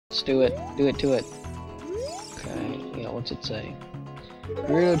Let's do it. Do it to it. Okay, yeah, what's it say?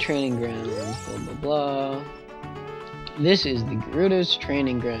 Gerudo Training Grounds, blah blah blah. This is the Gerudo's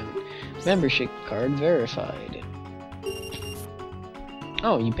Training Ground. Membership card verified.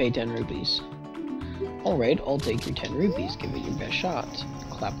 Oh, you pay 10 rupees. Alright, I'll take your 10 rupees. Give it your best shot.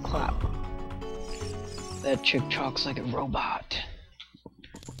 Clap, clap. That chick talks like a robot.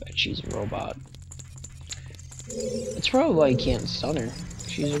 Bet she's a robot. That's probably why you can't stun her.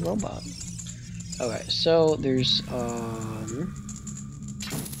 She's a robot. Okay, so there's, oops.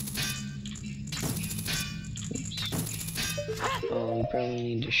 Oh, we probably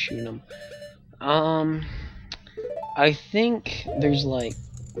need to shoot him. I think there's like,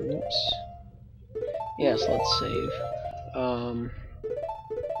 oops. Yes, let's save.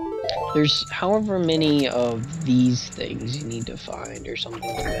 There's however many of these things you need to find or something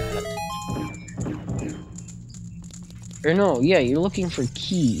like that. Or no, yeah, you're looking for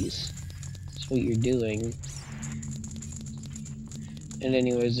keys. That's what you're doing. And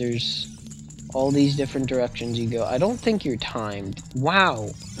anyways, there's all these different directions you go. I don't think you're timed.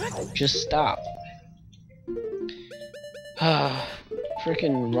 Wow! Just stop.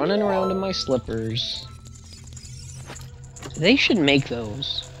 Frickin' running around in my slippers. They should make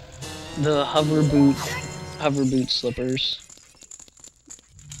those. The hover boot slippers.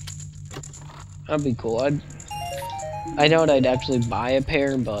 That'd be cool. I doubt I'd actually buy a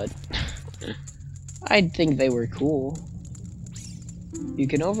pair, but I'd think they were cool. You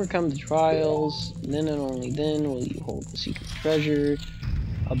can overcome the trials, then and only then will you hold the secret treasure.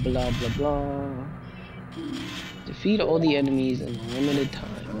 Blah blah blah. Defeat all the enemies in a limited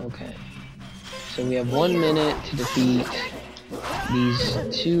time. Okay. So we have 1 minute to defeat these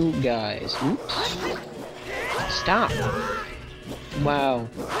two guys. Oops. Stop. Wow.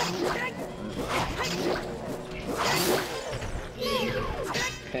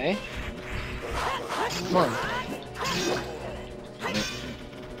 Okay. Come on.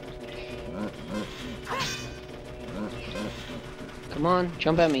 Come on,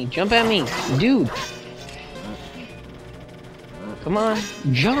 jump at me. Jump at me, dude. Come on,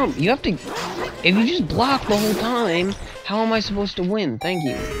 jump. You have to. If you just block the whole time, how am I supposed to win? Thank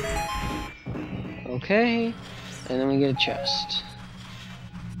you. Okay. And then we get a chest.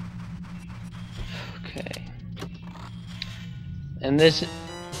 Okay. And this,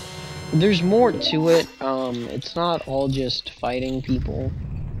 there's more to it. It's not all just fighting people,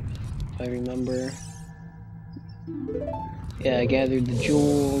 if I remember. Yeah, I gathered the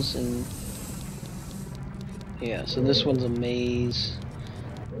jewels and yeah. So this one's a maze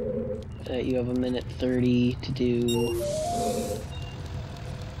that you have 1:30 to do.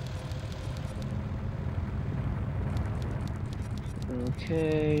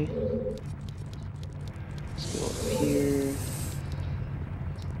 Okay. Let's go up here.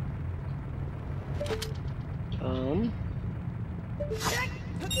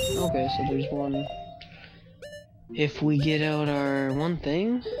 Okay, so there's one. If we get out our one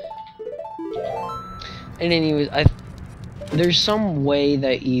thing. And anyways, there's some way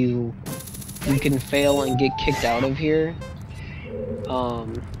that you can fail and get kicked out of here.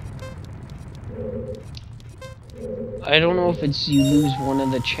 I don't know if it's you lose one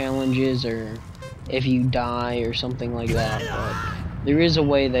of the challenges or if you die or something like that, but there is a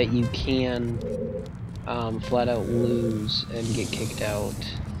way that you can flat out lose and get kicked out.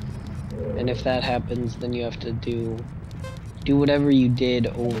 And if that happens, then you have to do whatever you did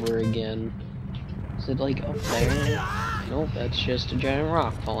over again. Is it like up there? Nope, that's just a giant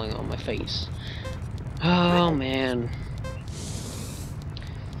rock falling on my face. Oh man.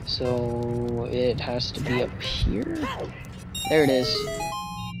 So it has to be up here? There it is.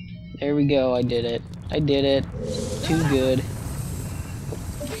 There we go, I did it. I did it. Too good.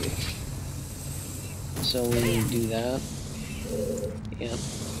 Okay. So we do that. Yeah.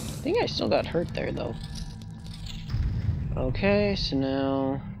 I think I still got hurt there though. Okay, so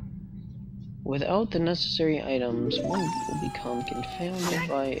now without the necessary items, one will become confounded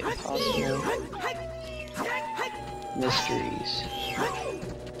by impossible mysteries.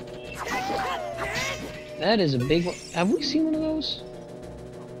 That is a big one. Have we seen one of those?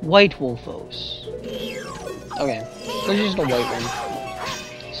 White Wolfos. Okay, there's just a white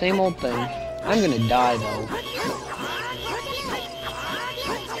one. Same old thing. I'm gonna die though.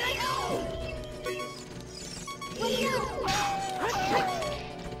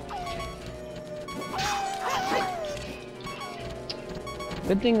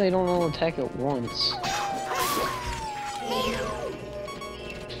 Good thing they don't all attack at once.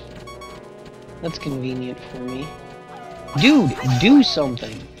 That's convenient for me. Dude, do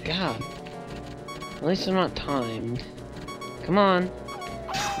something! God. At least I'm not timed. Come on.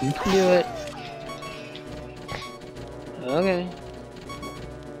 You can do it. Okay.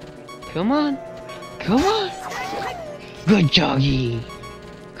 Come on. Come on. Good joggy.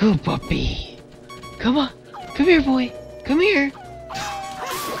 Good puppy. Come on. Come here, boy. Come here.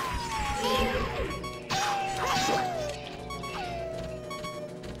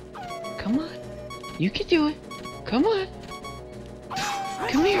 Come on. You can do it. Come on.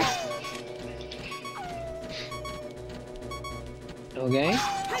 Come here. Okay.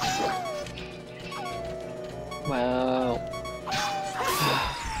 Wow.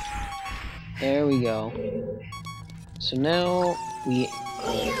 There we go. So now we...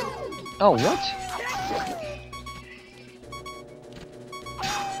 oh, what?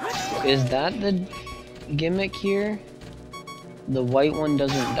 Is that the gimmick here? The white one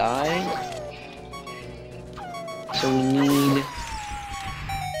doesn't die? So we need...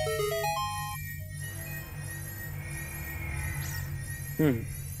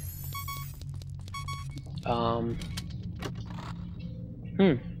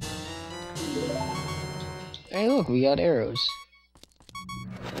 Hey, look, we got arrows.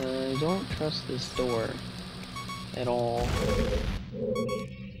 I don't trust this door at all.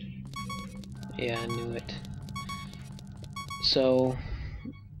 Yeah, I knew it. So,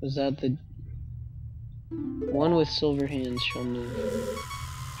 was that the one with silver hands shall move?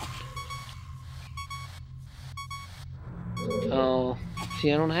 Oh,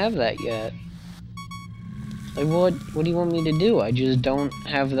 see, I don't have that yet. Like, what do you want me to do? I just don't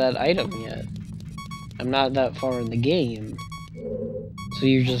have that item yet. I'm not that far in the game. So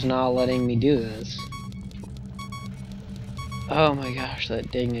you're just not letting me do this. Oh my gosh,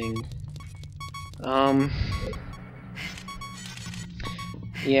 that dinging.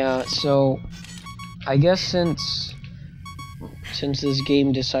 Yeah, so I guess since this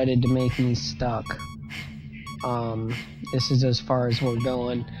game decided to make me stuck, this is as far as we're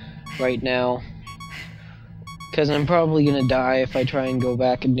going right now. Because I'm probably gonna die if I try and go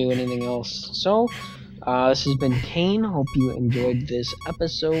back and do anything else. So, this has been Tain. Hope you enjoyed this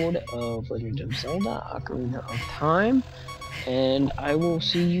episode of Legend of Zelda: Ocarina of Time. And I will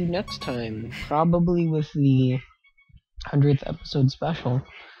see you next time. Probably with the 100th episode special.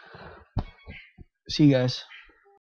 See you guys.